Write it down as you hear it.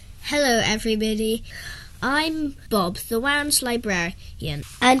Hello everybody, I'm Bob, the WAN's librarian,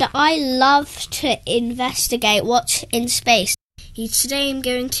 and I love to investigate what's in space. Today I'm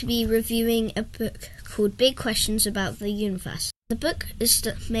going to be reviewing a book called Big Questions About the Universe. The book is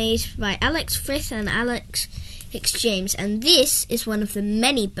made by Alex Frith and Alex James, and this is one of the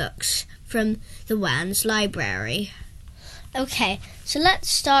many books from the WAN's library. Okay, so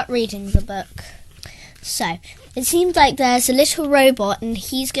let's start reading the book. So, it seems like there's a little robot and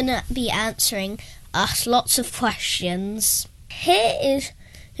he's going to be answering us lots of questions. Here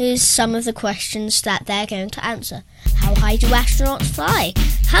is some of the questions that they're going to answer. How high do astronauts fly?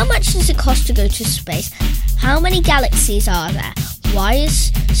 How much does it cost to go to space? How many galaxies are there? Why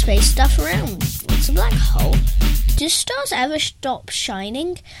is space stuff around? What's a black hole? Do stars ever stop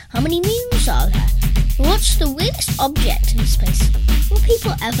shining? How many moons are there? What's the weirdest object in space? Will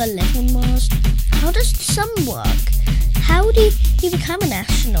people ever live on Mars? How does the sun work? How do you become an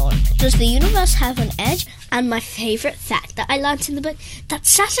astronaut? Does the universe have an edge? And my favourite fact that I learnt in the book, that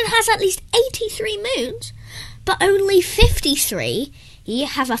Saturn has at least 83 moons, but only 53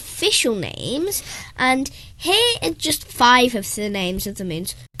 have official names. And here are just 5 of the names of the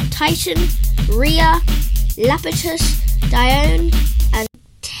moons. Titan, Rhea, Iapetus, Dione, and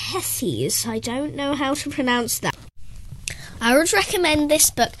Tethys. I don't know how to pronounce that. I would recommend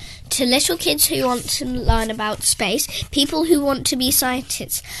this book to little kids who want to learn about space, people who want to be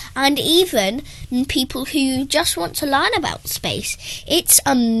scientists, and even people who just want to learn about space. It's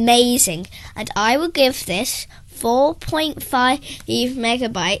amazing, and I will give this 4.5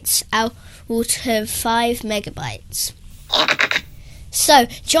 megabytes out of 5 megabytes. So,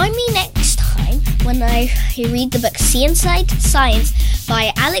 join me next time when I read the book See Inside Science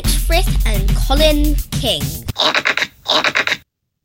by Alex Frith and Colin King.